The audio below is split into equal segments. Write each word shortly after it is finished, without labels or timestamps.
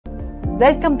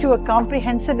Welcome to a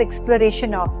comprehensive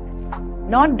exploration of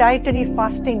non-dietary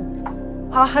fasting,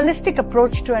 a holistic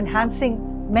approach to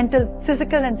enhancing mental,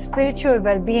 physical, and spiritual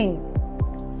well-being.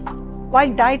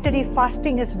 While dietary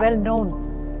fasting is well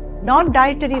known,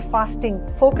 non-dietary fasting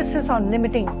focuses on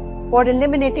limiting or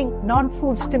eliminating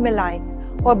non-food stimuli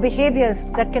or behaviors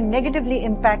that can negatively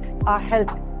impact our health.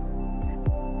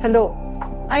 Hello,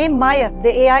 I am Maya,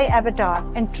 the AI avatar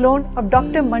and clone of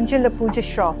Dr. Manjula Pooja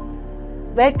Shroff.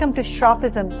 Welcome to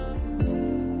Shroffism,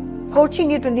 coaching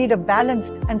you to lead a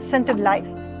balanced and centered life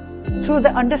through the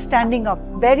understanding of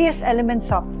various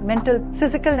elements of mental,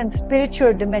 physical, and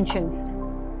spiritual dimensions.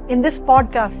 In this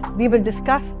podcast, we will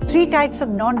discuss 3 types of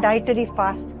non-dietary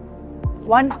fasts.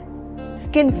 1.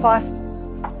 Skin fast.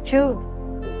 2.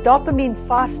 Dopamine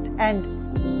fast.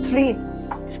 And 3.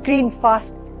 Screen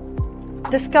fast.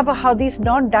 Discover how these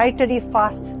non-dietary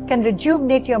fasts can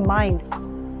rejuvenate your mind,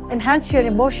 enhance your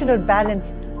emotional balance,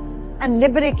 and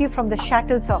liberate you from the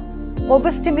shackles of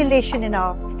overstimulation in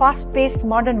our fast-paced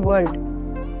modern world.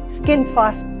 Skin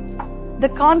fast. The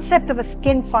concept of a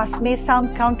skin fast may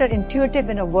sound counterintuitive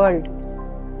in a world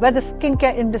where the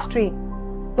skincare industry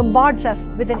bombards us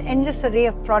with an endless array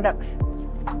of products,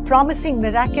 promising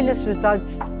miraculous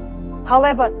results.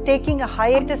 However, taking a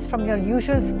hiatus from your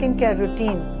usual skincare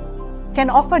routine can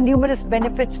offer numerous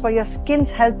benefits for your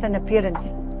skin's health and appearance.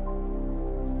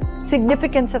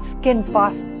 Significance of skin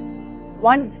fast.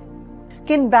 1.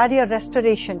 Skin barrier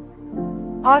restoration.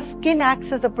 Our skin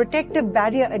acts as a protective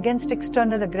barrier against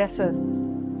external aggressors.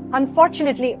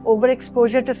 Unfortunately,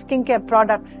 overexposure to skincare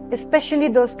products, especially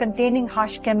those containing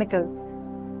harsh chemicals,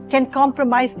 can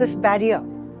compromise this barrier.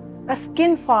 A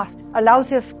skin fast allows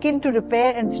your skin to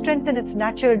repair and strengthen its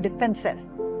natural defenses.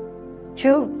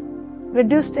 2.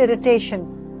 Reduced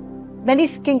irritation. Many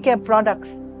skincare products,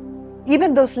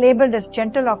 even those labeled as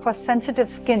gentle or for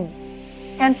sensitive skin,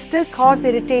 can still cause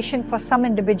irritation for some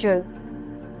individuals.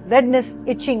 Redness,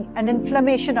 itching, and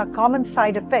inflammation are common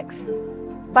side effects.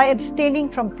 By abstaining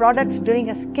from products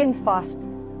during a skin fast,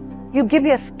 you give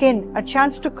your skin a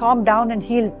chance to calm down and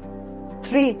heal.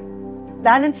 3.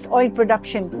 Balanced oil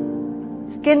production.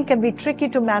 Skin can be tricky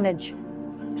to manage.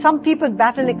 Some people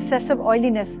battle excessive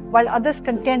oiliness while others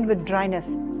contend with dryness.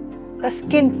 A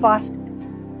skin fast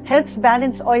helps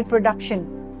balance oil production,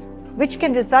 which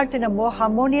can result in a more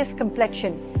harmonious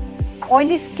complexion.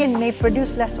 Oily skin may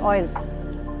produce less oil,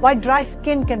 while dry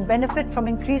skin can benefit from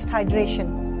increased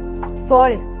hydration.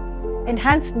 4.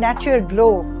 Enhanced natural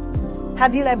glow.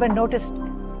 Have you ever noticed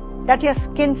that your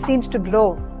skin seems to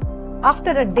glow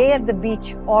after a day at the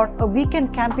beach or a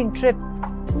weekend camping trip?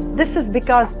 This is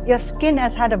because your skin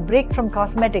has had a break from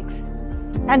cosmetics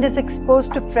and is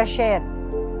exposed to fresh air.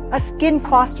 A skin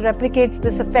fast replicates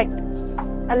this effect,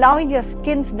 allowing your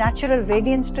skin's natural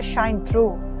radiance to shine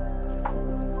through.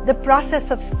 The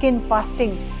process of skin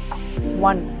fasting.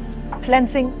 1.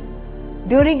 Cleansing.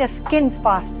 During a skin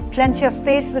fast, cleanse your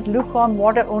face with lukewarm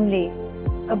water only.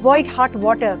 Avoid hot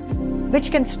water,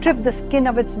 which can strip the skin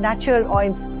of its natural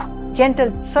oils.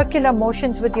 Gentle, circular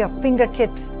motions with your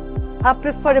fingertips are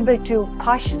preferable to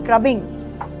harsh scrubbing.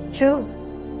 2.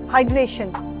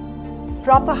 Hydration.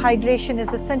 Proper hydration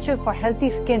is essential for healthy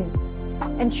skin.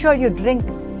 Ensure you drink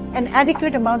an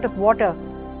adequate amount of water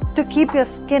to keep your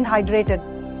skin hydrated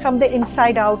from the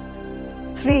inside out.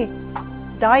 3.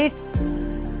 Diet.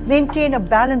 Maintain a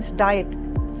balanced diet,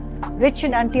 rich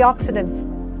in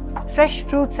antioxidants. Fresh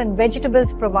fruits and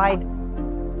vegetables provide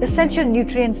essential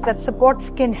nutrients that support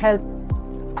skin health.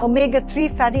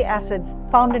 Omega-3 fatty acids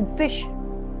found in fish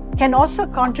can also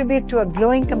contribute to a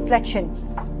glowing complexion.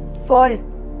 4.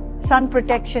 Sun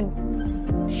protection.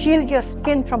 Shield your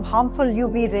skin from harmful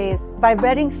UV rays by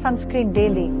wearing sunscreen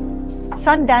daily.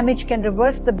 Sun damage can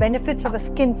reverse the benefits of a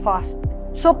skin fast,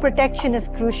 so protection is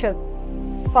crucial.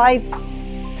 5.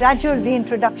 Gradual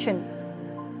reintroduction.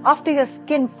 After your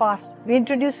skin fast,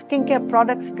 reintroduce skincare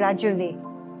products gradually.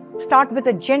 Start with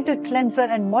a gentle cleanser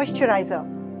and moisturizer.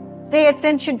 Pay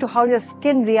attention to how your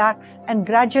skin reacts and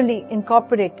gradually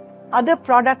incorporate other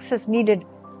products as needed.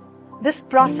 This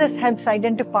process helps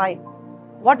identify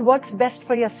what works best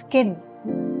for your skin.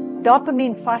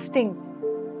 Dopamine fasting.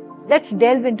 Let's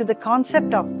delve into the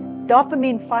concept of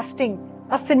dopamine fasting,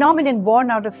 a phenomenon born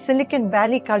out of Silicon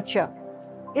Valley culture.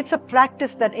 It's a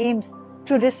practice that aims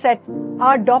to reset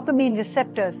our dopamine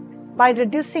receptors by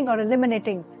reducing or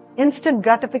eliminating instant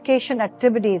gratification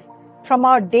activities from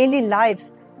our daily lives.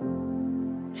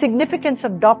 Significance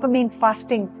of dopamine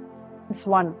fasting.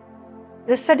 1.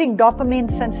 Resetting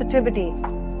dopamine sensitivity.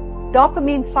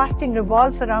 Dopamine fasting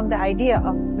revolves around the idea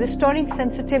of restoring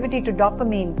sensitivity to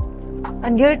dopamine, a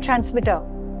neurotransmitter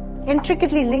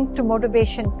intricately linked to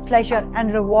motivation, pleasure,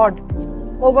 and reward.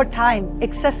 Over time,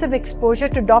 excessive exposure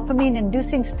to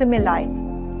dopamine-inducing stimuli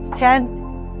can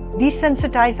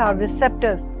desensitize our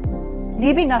receptors,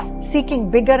 leaving us seeking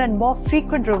bigger and more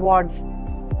frequent rewards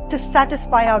to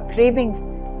satisfy our cravings.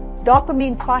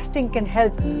 Dopamine fasting can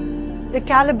help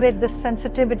recalibrate this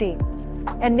sensitivity,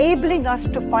 enabling us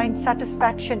to find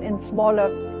satisfaction in smaller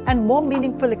and more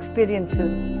meaningful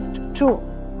experiences. 2.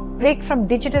 Break from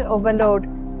digital overload.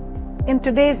 In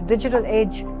today's digital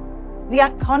age, we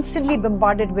are constantly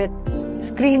bombarded with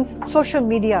screens, social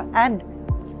media, and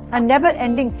a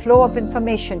never-ending flow of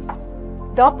information.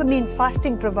 Dopamine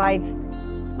fasting provides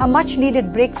a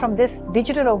much-needed break from this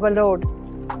digital overload.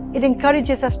 It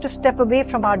encourages us to step away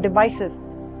from our devices,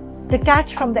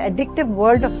 detach from the addictive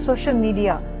world of social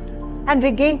media, and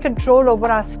regain control over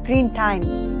our screen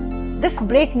time. This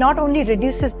break not only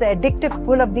reduces the addictive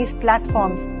pull of these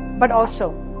platforms, but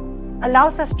also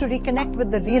allows us to reconnect with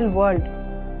the real world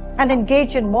and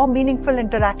engage in more meaningful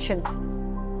interactions.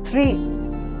 3.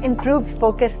 Improved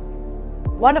focus.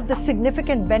 One of the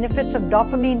significant benefits of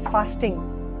dopamine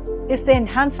fasting is the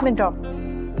enhancement of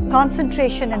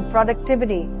concentration and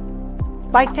productivity.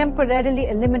 By temporarily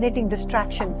eliminating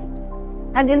distractions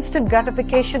and instant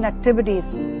gratification activities,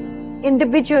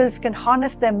 individuals can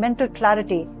harness their mental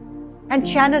clarity and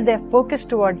channel their focus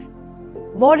towards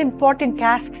more important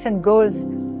tasks and goals.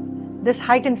 This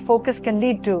heightened focus can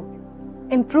lead to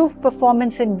improved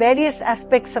performance in various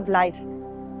aspects of life,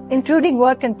 including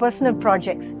work and personal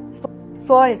projects.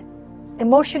 4.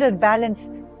 Emotional balance.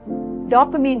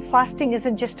 Dopamine fasting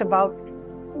isn't just about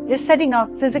resetting our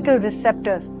physical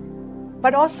receptors,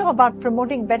 but also about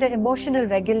promoting better emotional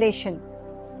regulation.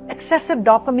 Excessive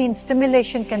dopamine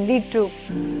stimulation can lead to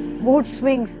mood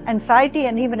swings, anxiety,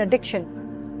 and even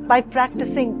addiction. By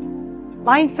practicing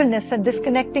mindfulness and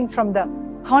disconnecting from the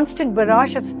constant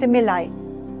barrage of stimuli,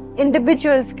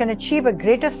 individuals can achieve a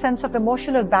greater sense of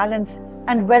emotional balance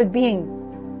and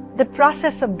well-being. The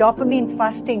process of dopamine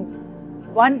fasting.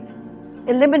 1.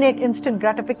 Eliminate instant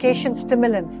gratification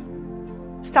stimulants.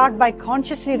 Start by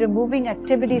consciously removing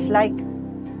activities like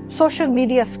social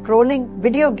media scrolling,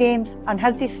 video games,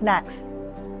 unhealthy snacks,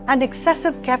 and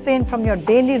excessive caffeine from your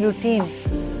daily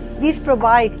routine. These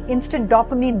provide instant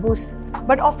dopamine boosts,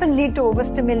 but often lead to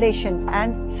overstimulation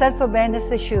and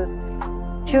self-awareness issues.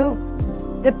 2.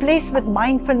 Replace with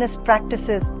mindfulness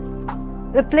practices.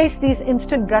 Replace these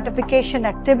instant gratification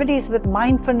activities with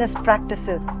mindfulness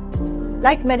practices,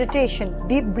 like meditation,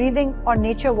 deep breathing, or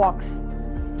nature walks.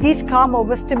 These calm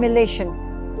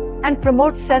overstimulation and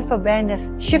promote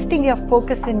self-awareness, shifting your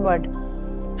focus inward.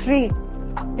 3.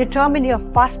 Determine your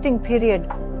fasting period.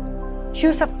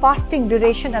 Choose a fasting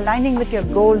duration aligning with your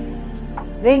goals,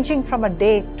 ranging from a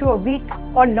day to a week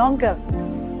or longer.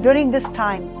 During this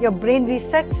time, your brain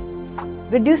resets,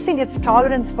 reducing its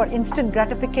tolerance for instant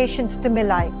gratification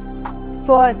stimuli.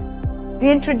 4.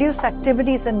 Reintroduce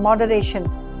activities in moderation.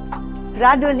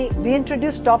 Gradually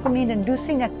reintroduce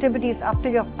dopamine-inducing activities after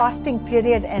your fasting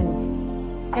period ends,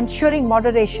 ensuring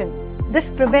moderation. This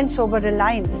prevents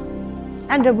over-reliance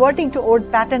and reverting to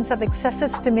old patterns of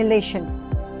excessive stimulation.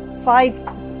 5.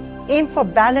 Aim for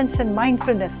balance and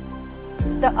mindfulness.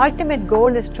 The ultimate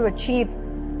goal is to achieve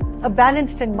a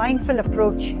balanced and mindful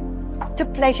approach to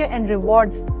pleasure and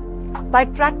rewards. By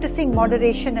practicing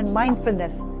moderation and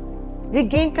mindfulness,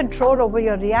 regain control over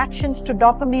your reactions to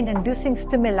dopamine-inducing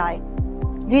stimuli,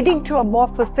 leading to a more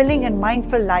fulfilling and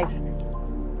mindful life.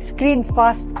 Screen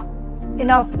fast. In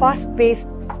our fast-paced,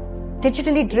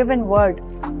 digitally driven world,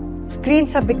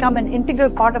 screens have become an integral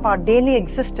part of our daily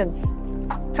existence.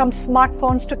 From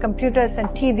smartphones to computers and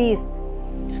TVs,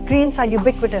 screens are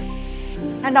ubiquitous,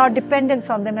 and our dependence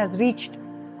on them has reached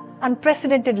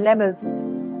unprecedented levels.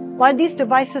 While these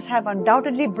devices have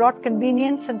undoubtedly brought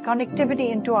convenience and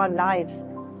connectivity into our lives,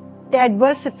 the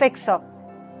adverse effects of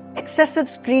excessive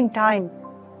screen time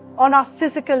on our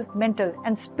physical, mental,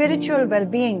 and spiritual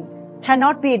well-being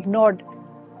cannot be ignored.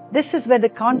 This is where the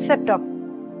concept of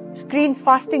screen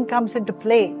fasting comes into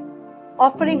play,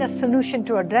 offering a solution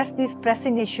to address these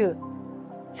pressing issues.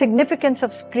 Significance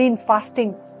of screen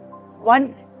fasting.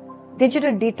 1.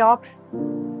 Digital detox.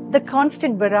 The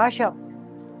constant barrage of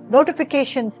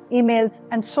notifications, emails,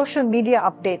 and social media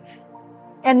updates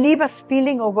can leave us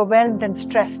feeling overwhelmed and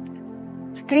stressed.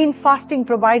 Screen fasting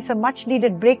provides a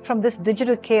much-needed break from this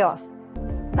digital chaos,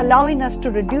 allowing us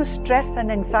to reduce stress and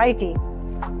anxiety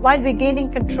while regaining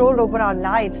control over our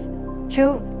lives.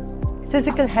 2.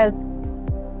 Physical health.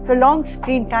 Prolonged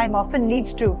screen time often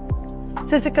leads to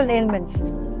physical ailments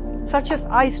such as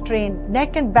eye strain,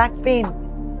 neck and back pain,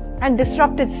 and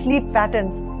disrupted sleep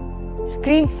patterns.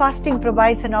 Screen fasting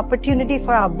provides an opportunity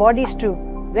for our bodies to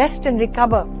rest and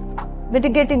recover,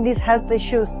 mitigating these health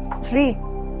issues. 3.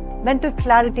 Mental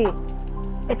clarity.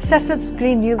 Excessive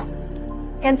screen use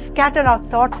can scatter our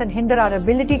thoughts and hinder our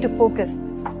ability to focus.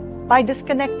 By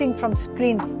disconnecting from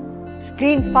screens,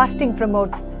 screen fasting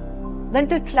promotes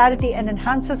mental clarity and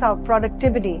enhances our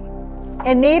productivity,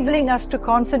 enabling us to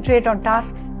concentrate on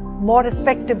tasks more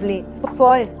effectively.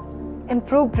 4.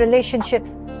 Improved relationships.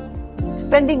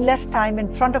 Spending less time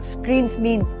in front of screens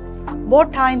means more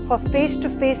time for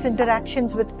face-to-face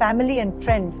interactions with family and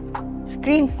friends.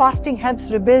 Screen fasting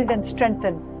helps rebuild and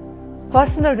strengthen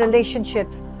personal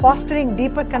relationships, fostering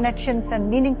deeper connections and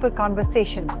meaningful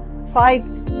conversations. 5.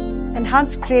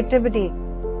 Enhanced creativity.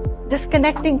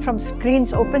 Disconnecting from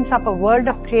screens opens up a world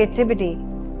of creativity.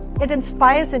 It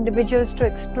inspires individuals to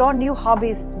explore new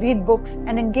hobbies, read books,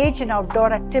 and engage in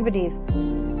outdoor activities,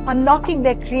 unlocking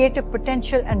their creative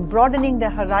potential and broadening their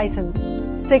horizons.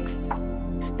 6.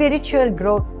 Spiritual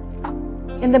growth.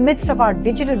 In the midst of our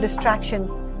digital distractions,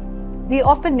 we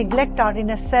often neglect our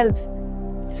inner selves.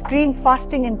 Screen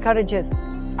fasting encourages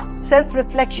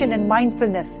self-reflection and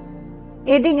mindfulness,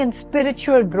 aiding in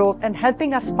spiritual growth and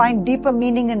helping us find deeper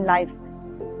meaning in life.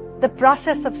 The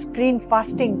process of screen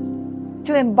fasting.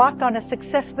 To embark on a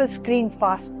successful screen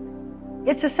fast,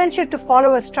 it's essential to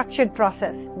follow a structured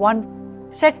process.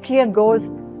 1. Set clear goals.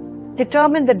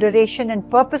 Determine the duration and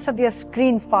purpose of your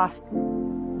screen fast.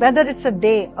 Whether it's a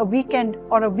day, a weekend,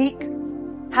 or a week,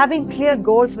 having clear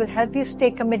goals will help you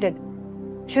stay committed.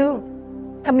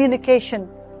 2. Communication.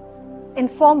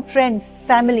 Inform friends,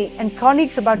 family, and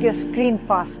colleagues about your screen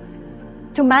fast.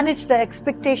 To manage the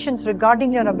expectations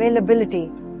regarding your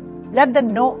availability, let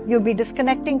them know you'll be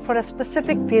disconnecting for a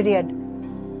specific period.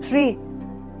 3.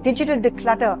 Digital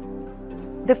declutter.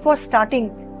 Before starting,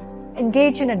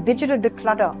 engage in a digital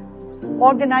declutter.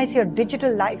 Organize your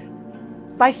digital life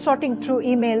by sorting through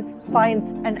emails, files,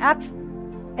 and apps,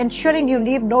 ensuring you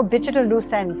leave no digital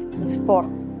loose ends. 4.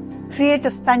 Create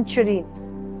a sanctuary.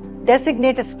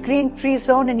 Designate a screen-free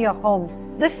zone in your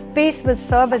home. This space will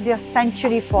serve as your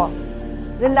sanctuary for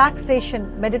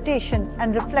relaxation, meditation,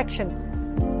 and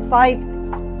reflection.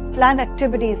 5. Plan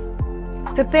activities.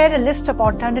 Prepare a list of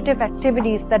alternative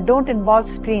activities that don't involve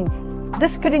screens.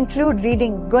 This could include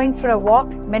reading, going for a walk,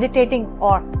 meditating,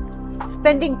 or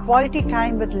spending quality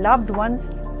time with loved ones.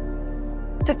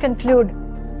 To conclude,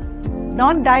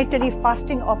 non-dietary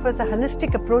fasting offers a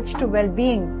holistic approach to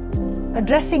well-being,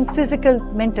 addressing physical,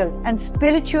 mental, and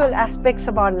spiritual aspects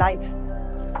of our lives.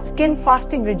 Skin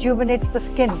fasting rejuvenates the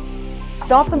skin.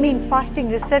 Dopamine fasting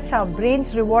resets our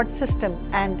brain's reward system,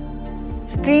 and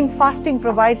screen fasting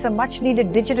provides a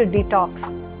much-needed digital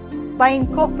detox. By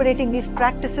incorporating these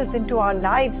practices into our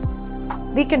lives,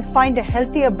 we can find a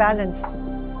healthier balance,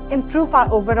 improve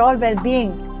our overall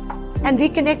well-being, and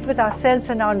reconnect with ourselves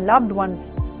and our loved ones.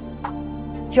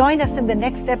 Join us in the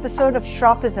next episode of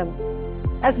Shropism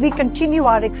as we continue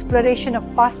our exploration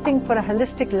of fasting for a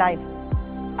holistic life.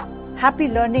 Happy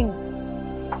learning!